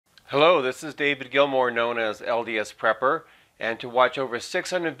Hello, this is David Gilmore, known as LDS Prepper, and to watch over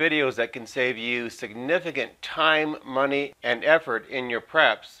 600 videos that can save you significant time, money, and effort in your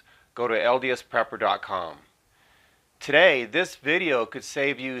preps, go to ldsprepper.com. Today, this video could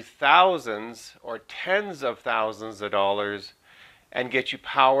save you thousands or tens of thousands of dollars and get you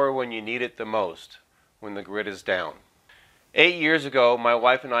power when you need it the most, when the grid is down. 8 years ago, my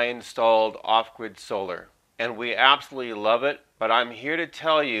wife and I installed off-grid solar, and we absolutely love it. But I'm here to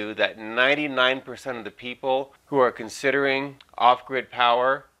tell you that 99% of the people who are considering off-grid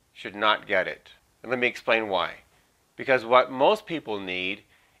power should not get it. And let me explain why. Because what most people need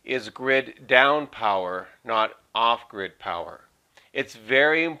is grid down power, not off-grid power. It's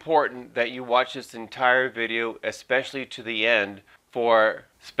very important that you watch this entire video, especially to the end, for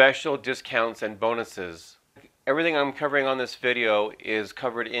special discounts and bonuses. Everything I'm covering on this video is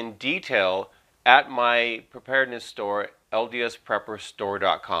covered in detail at my preparedness store,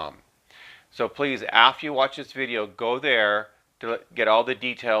 ldsprepperstore.com. So please, after you watch this video, go there to get all the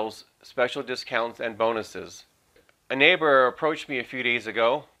details, special discounts, and bonuses. A neighbor approached me a few days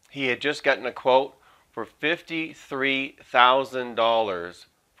ago. He had just gotten a quote for $53,000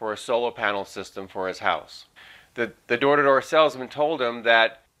 for a solar panel system for his house. The door-to-door salesman told him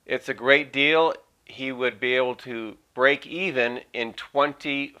that it's a great deal. He would be able to break even in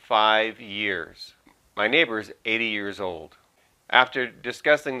 25 years. My neighbor's 80 years old. After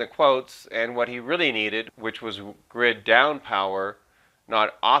discussing the quotes and what he really needed, which was grid down power,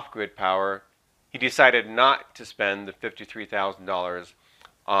 not off-grid power, he decided not to spend the $53,000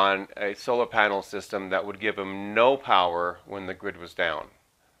 on a solar panel system that would give him no power when the grid was down.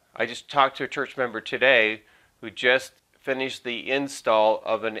 I just talked to a church member today who just finished the install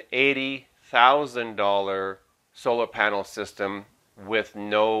of an $80,000 solar panel system with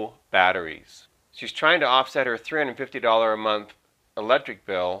no batteries. She's trying to offset her $350 a month electric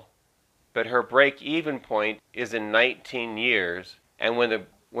bill, but her break-even point is in 19 years, and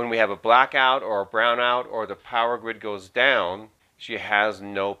when we have a blackout or a brownout or the power grid goes down, she has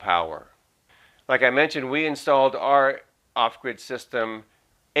no power. Like I mentioned, we installed our off-grid system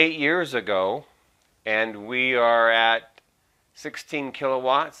 8 years ago, and we are at 16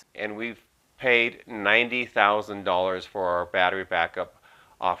 kilowatts, and we've paid $90,000 for our battery backup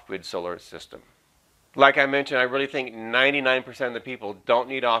off-grid solar system. Like I mentioned, I really think 99% of the people don't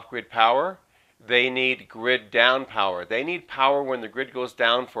need off-grid power. They need grid down power. They need power when the grid goes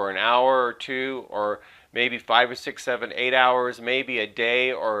down for an hour or two, or maybe 5 or 6, 7, 8 hours, maybe a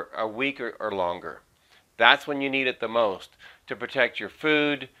day or a week or longer. That's when you need it the most, to protect your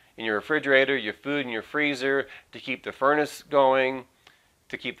food in your refrigerator, your food in your freezer, to keep the furnace going,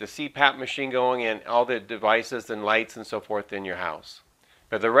 to keep the CPAP machine going, and all the devices and lights and so forth in your house.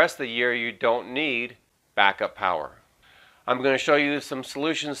 But the rest of the year, you don't need backup power. I'm going to show you some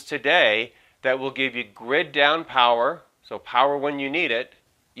solutions today that will give you grid down power, so power when you need it.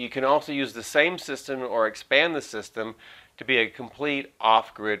 You can also use the same system or expand the system to be a complete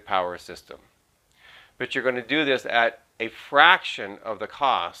off-grid power system. But you're going to do this at a fraction of the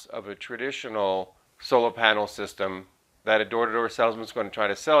cost of a traditional solar panel system that a door-to-door salesman is going to try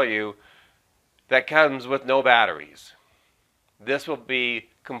to sell you that comes with no batteries. This will be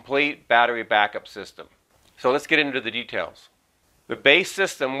complete battery backup system. So let's get into the details. The base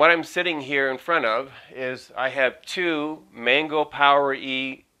system, what I'm sitting here in front of, is I have two Mango Power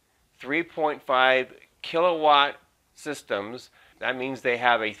E 3.5 kilowatt systems. That means they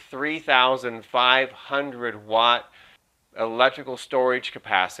have a 3,500 watt electrical storage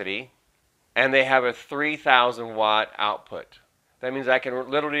capacity, and they have a 3,000 watt output. That means I can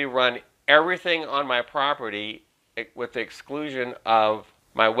literally run everything on my property with the exclusion of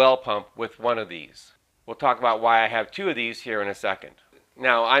my well pump with one of these. We'll talk about why I have two of these here in a second.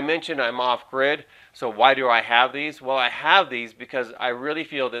 Now, I mentioned I'm off-grid, so why do I have these? Well, I have these because I really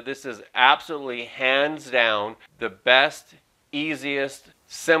feel that this is absolutely hands down the best, easiest,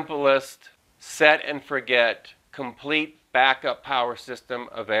 simplest, set and forget, complete backup power system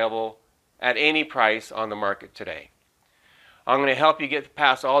available at any price on the market today. I'm going to help you get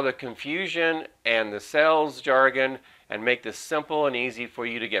past all the confusion and the sales jargon and make this simple and easy for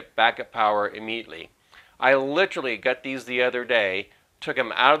you to get backup power immediately. I literally got these the other day, took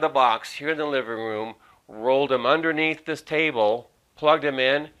them out of the box here in the living room, rolled them underneath this table, plugged them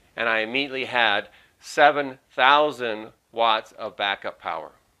in, and I immediately had 7,000 watts of backup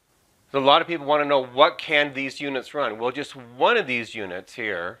power. So a lot of people want to know, what can these units run? Well, just one of these units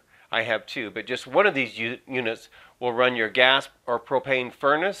here, I have two, but just one of these units will run your gas or propane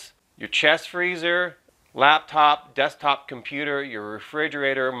furnace, your chest freezer, laptop, desktop computer, your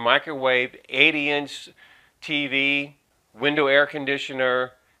refrigerator, microwave, 80-inch TV, window air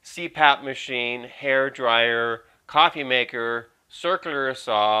conditioner, CPAP machine, hair dryer, coffee maker, circular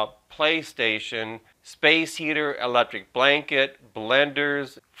saw, PlayStation, space heater, electric blanket,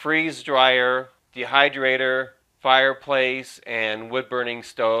 blenders, freeze dryer, dehydrator, fireplace, and wood burning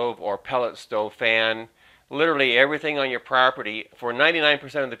stove or pellet stove fan. Literally everything on your property. For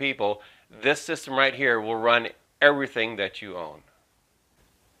 99% of the people, this system right here will run everything that you own.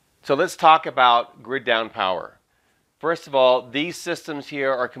 So let's talk about grid down power. First of all, these systems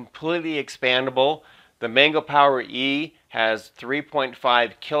here are completely expandable. The Mango Power E has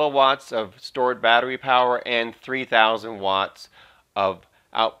 3.5 kilowatts of stored battery power and 3,000 watts of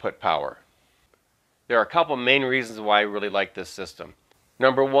output power. There are a couple main reasons why I really like this system.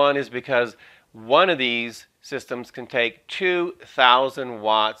 Number one is because one of these systems can take 2,000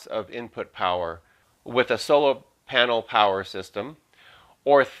 watts of input power with a solar panel power system,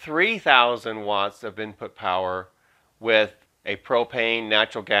 or 3,000 watts of input power with a propane,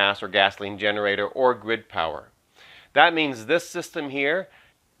 natural gas, or gasoline generator, or grid power. That means this system here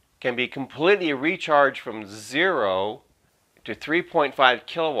can be completely recharged from 0 to 3.5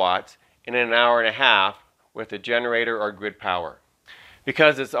 kilowatts in an hour and a half with a generator or grid power.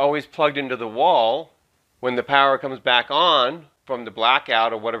 Because it's always plugged into the wall, when the power comes back on from the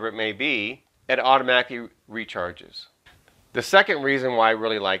blackout or whatever it may be, it automatically recharges. The second reason why I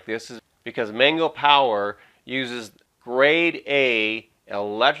really like this is because Mango Power uses grade A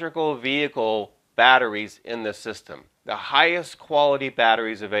electrical vehicle batteries in the system. The highest quality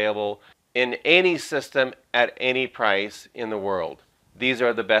batteries available in any system at any price in the world. These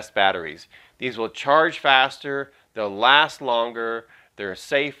are the best batteries. These will charge faster, they'll last longer, they're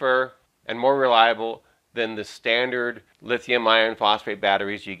safer and more reliable than the standard lithium iron phosphate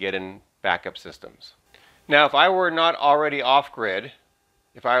batteries you get in backup systems. Now, if I were not already off-grid,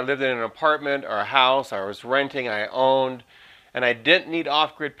 if I lived in an apartment or a house I was renting, I owned, and I didn't need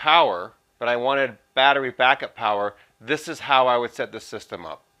off-grid power, but I wanted battery backup power, this is how I would set the system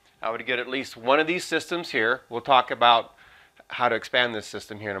up. I would get at least one of these systems here. We'll talk about how to expand this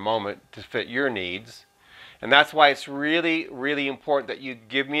system here in a moment to fit your needs. And that's why it's really, really important that you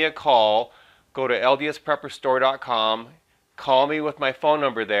give me a call. Go to ldsprepperstore.com, call me with my phone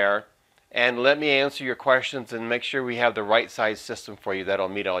number there, and let me answer your questions and make sure we have the right size system for you that'll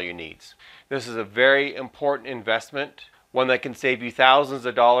meet all your needs. This is a very important investment, one that can save you thousands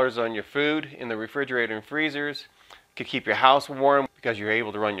of dollars on your food in the refrigerator and freezers, can keep your house warm because you're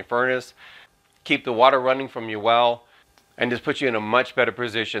able to run your furnace, keep the water running from your well, and just put you in a much better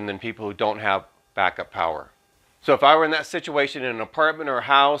position than people who don't have backup power. So if I were in that situation in an apartment or a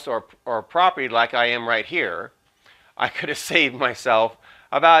house or a property like I am right here, I could have saved myself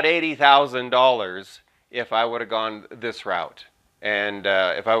about $80,000 if I would have gone this route. And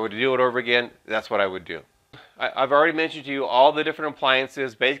if I were to do it over again, that's what I would do. I've already mentioned to you all the different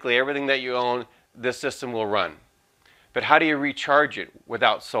appliances, basically everything that you own, this system will run. But how do you recharge it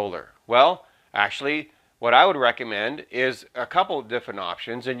without solar? Well, actually, what I would recommend is a couple of different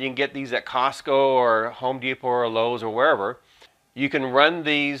options, and you can get these at Costco or Home Depot or Lowe's or wherever. You can run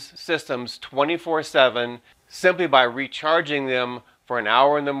these systems 24/7 simply by recharging them for an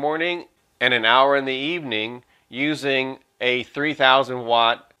hour in the morning and an hour in the evening using a 3,000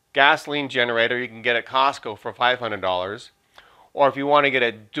 watt gasoline generator you can get at Costco for $500. Or if you want to get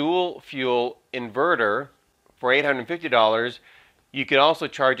a dual fuel inverter for $850, you can also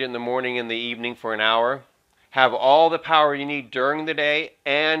charge it in the morning and the evening for an hour. Have all the power you need during the day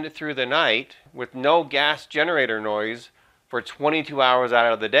and through the night with no gas generator noise for 22 hours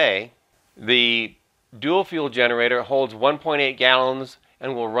out of the day. The dual fuel generator holds 1.8 gallons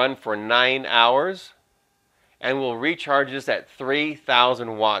and will run for 9 hours and will recharge this at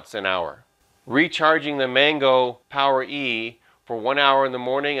 3,000 watts an hour. Recharging the Mango Power E for 1 hour in the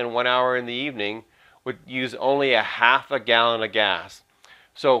morning and 1 hour in the evening would use only a half a gallon of gas.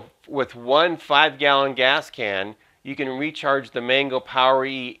 So with one 5-gallon gas can, you can recharge the Mango Power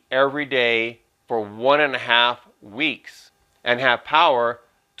E every day for 1.5 weeks and have power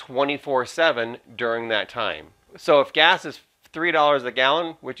 24/7 during that time. So if gas is $3 a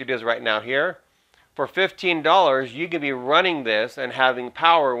gallon, which it is right now here, for $15 you can be running this and having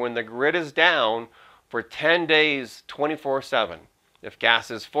power when the grid is down for 10 days 24/7. If gas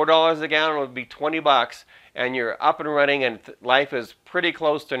is $4 a gallon, it would be 20 bucks and you're up and running and life is pretty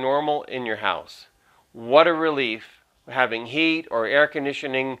close to normal in your house. What a relief having heat or air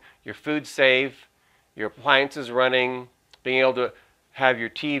conditioning, your food safe, your appliances running, being able to have your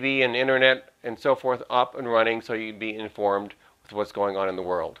TV and internet and so forth up and running so you'd be informed with what's going on in the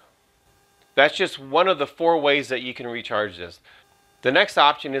world. That's just one of the 4 ways that you can recharge this. The next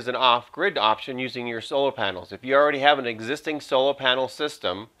option is an off-grid option using your solar panels. If you already have an existing solar panel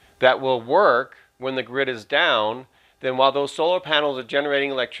system that will work when the grid is down, then while those solar panels are generating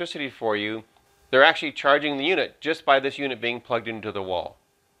electricity for you, they're actually charging the unit just by this unit being plugged into the wall.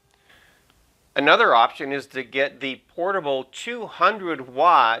 Another option is to get the portable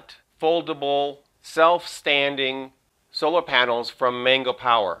 200-watt foldable self-standing solar panels from Mango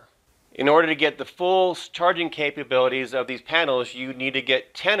Power. In order to get the full charging capabilities of these panels, you need to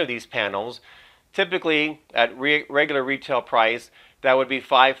get 10 of these panels. Typically, at regular retail price, that would be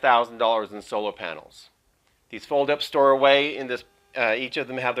 $5,000 in solar panels. These fold up, store away in this, each of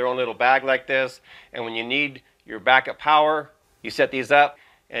them have their own little bag like this, and when you need your backup power, you set these up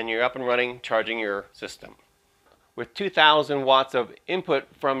and you're up and running, charging your system. With 2,000 watts of input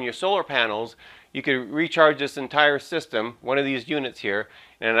from your solar panels, you could recharge this entire system, one of these units here,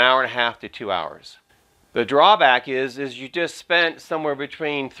 in an hour and a half to 2 hours. The drawback is you just spent somewhere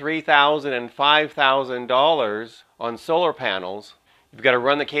between $3,000 and $5,000 on solar panels. You've got to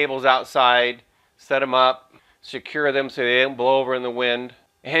run the cables outside, set them up, secure them so they don't blow over in the wind,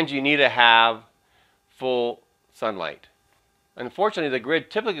 and you need to have full sunlight. Unfortunately, the grid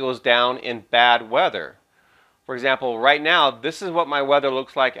typically goes down in bad weather. For example, right now, this is what my weather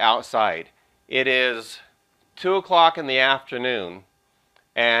looks like outside. It is 2 o'clock in the afternoon,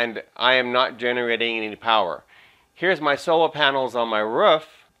 and I am not generating any power. Here's my solar panels on my roof,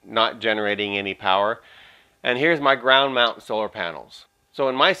 not generating any power, and here's my ground mount solar panels. So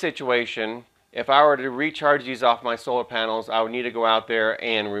in my situation, if I were to recharge these off my solar panels, I would need to go out there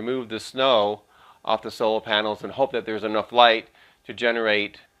and remove the snow off the solar panels and hope that there's enough light to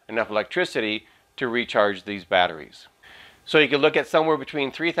generate enough electricity to recharge these batteries. So you could look at somewhere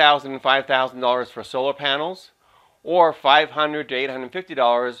between $3,000 and $5,000 for solar panels, or $500 to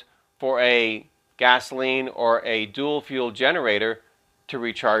 $850 for a gasoline or a dual fuel generator to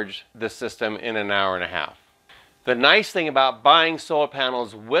recharge the system in an hour and a half. The nice thing about buying solar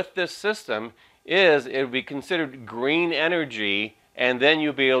panels with this system is it would be considered green energy, and then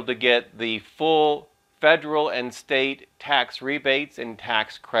you'll be able to get the full federal and state tax rebates and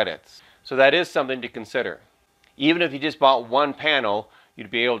tax credits. So that is something to consider. Even if you just bought one panel, you'd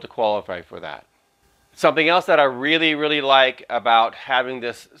be able to qualify for that. Something else that I really like about having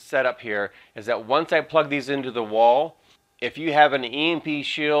this set up here is that once I plug these into the wall, if you have an EMP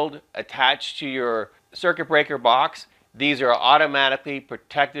shield attached to your circuit breaker box, these are automatically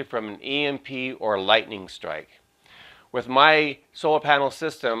protected from an EMP or lightning strike. With my solar panel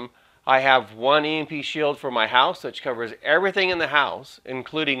system, I have one EMP shield for my house, which covers everything in the house,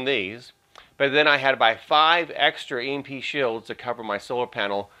 including these. But then I had to buy 5 extra EMP shields to cover my solar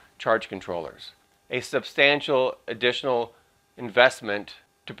panel charge controllers. A substantial additional investment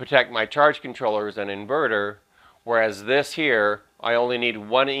to protect my charge controllers and inverter, whereas this here, I only need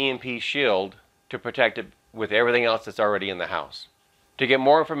one EMP shield to protect it with everything else that's already in the house. To get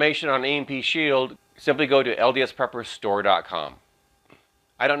more information on EMP shield, simply go to ldsprepperstore.com.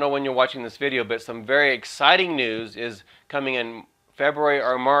 I don't know when you're watching this video, but some very exciting news is coming in February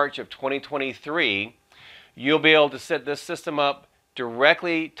or March of 2023. You'll be able to set this system up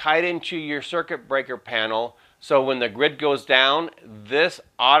directly tied into your circuit breaker panel, so when the grid goes down, this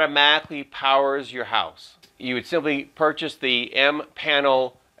automatically powers your house. You would simply purchase the M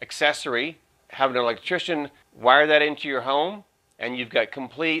panel accessory, have an electrician wire that into your home, and you've got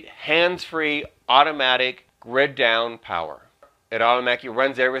complete hands-free automatic grid down power. It automatically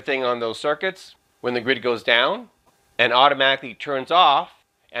runs everything on those circuits when the grid goes down, and automatically turns off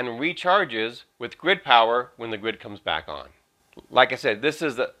and recharges with grid power when the grid comes back on. Like I said, this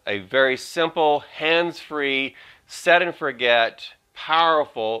is a very simple, hands-free, set and forget,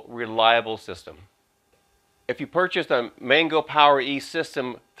 powerful, reliable system. If you purchase a Mango Power E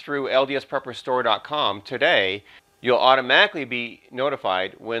system through ldsprepperstore.com today, you'll automatically be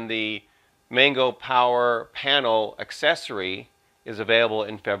notified when the Mango Power panel accessory is available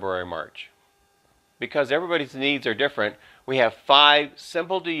in February or March. Because everybody's needs are different, we have 5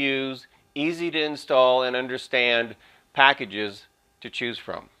 simple to use, easy to install and understand packages to choose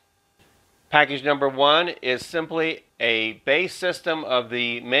from. Package number 1 is simply a base system of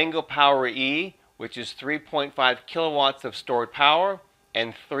the Mango Power E, which is 3.5 kilowatts of stored power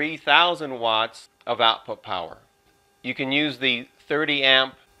and 3,000 watts of output power. You can use the 30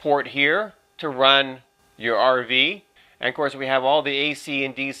 amp port here to run your RV, and of course we have all the AC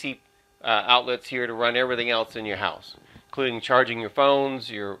and DC outlets here to run everything else in your house, including charging your phones,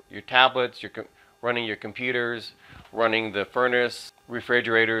 your tablets, running your computers, running the furnace,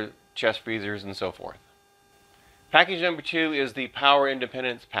 refrigerator, chest freezers, and so forth. Package number 2 is the Power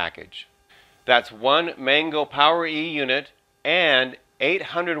Independence package. That's one Mango Power E unit and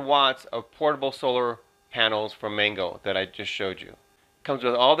 800 watts of portable solar panels from Mango that I just showed you. Comes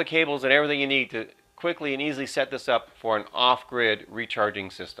with all the cables and everything you need to quickly and easily set this up for an off-grid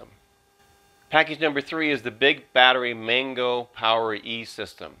recharging system. Package number 3 is the big battery Mango Power E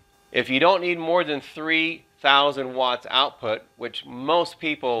system. If you don't need more than 3,000 watts output, which most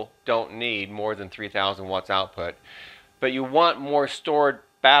people don't need more than 3,000 watts output, but you want more stored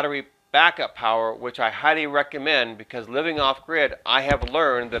battery backup power, which I highly recommend, because living off grid, I have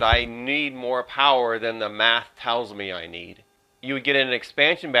learned that I need more power than the math tells me I need. You would get an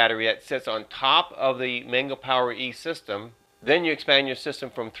expansion battery that sits on top of the Mango Power E system. Then you expand your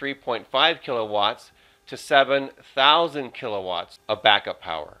system from 3.5 kilowatts to 7,000 kilowatts of backup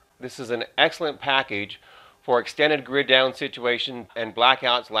power. This is an excellent package for extended grid down situations and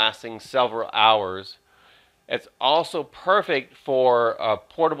blackouts lasting several hours. It's also perfect for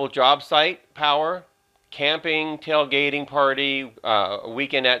portable job site power, camping, tailgating party, a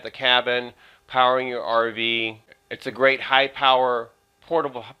weekend at the cabin, powering your RV. It's a great high power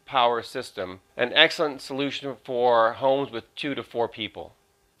portable power system, an excellent solution for homes with 2 to 4 people.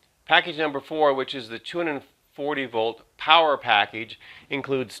 Package number 4, which is the 240 volt power package,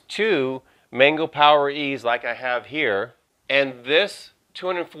 includes 2 Mango Power E's like I have here, and this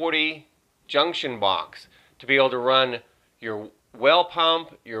 240 junction box to be able to run your well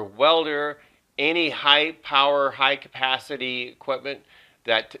pump, your welder, any high power, high capacity equipment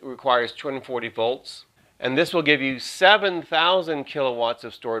that requires 240 volts. And this will give you 7,000 kilowatts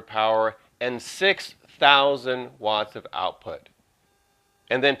of stored power and 6,000 watts of output.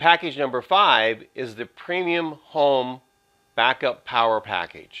 And then package number 5 is the Premium Home Backup Power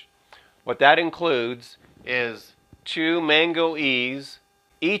Package. What that includes is 2 Mango E's,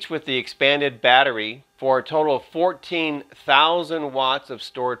 each with the expanded battery, for a total of 14,000 watts of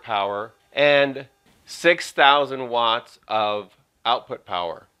stored power and 6,000 watts of output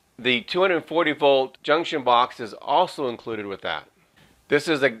power. The 240 volt junction box is also included with that. This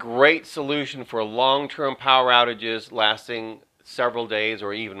is a great solution for long-term power outages lasting several days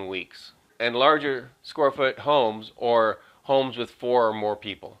or even weeks, and larger square foot homes or homes with 4 or more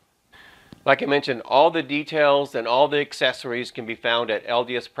people. Like I mentioned, all the details and all the accessories can be found at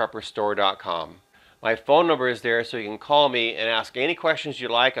ldsprepperstore.com. My phone number is there, so you can call me and ask any questions you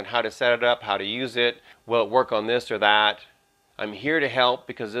like on how to set it up, how to use it, will it work on this or that. I'm here to help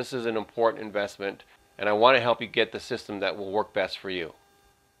because this is an important investment, and I want to help you get the system that will work best for you.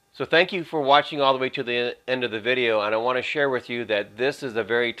 So thank you for watching all the way to the end of the video, and I want to share with you that this is a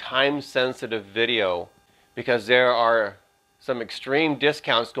very time-sensitive video because there are some extreme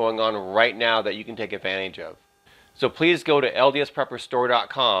discounts going on right now that you can take advantage of. So please go to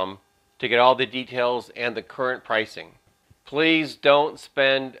ldsprepperstore.com to get all the details and the current pricing. Please don't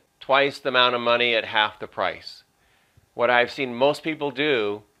spend twice the amount of money at half the price. What I've seen most people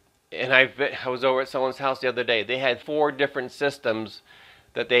do, and I was over at someone's house the other day, they had 4 different systems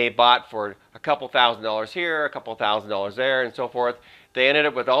that they bought for a couple $1,000s here, a couple $1,000s there, and so forth. They ended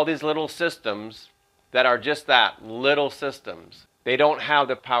up with all these little systems that are just that, little systems. They don't have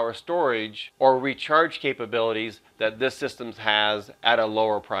the power storage or recharge capabilities that this system has at a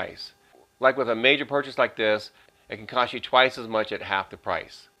lower price. Like with a major purchase like this, it can cost you twice as much at half the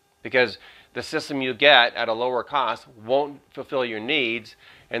price, because the system you get at a lower cost won't fulfill your needs,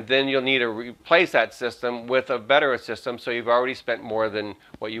 and then you'll need to replace that system with a better system, so you've already spent more than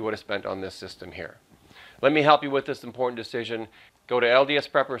what you would have spent on this system here. Let me help you with this important decision. Go to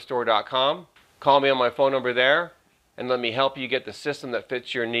ldsprepperstore.com, call me on my phone number there, and let me help you get the system that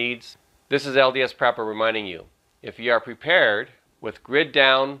fits your needs. This is LDS Prepper reminding you, if you are prepared with grid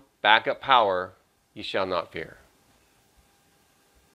down backup power, you shall not fear.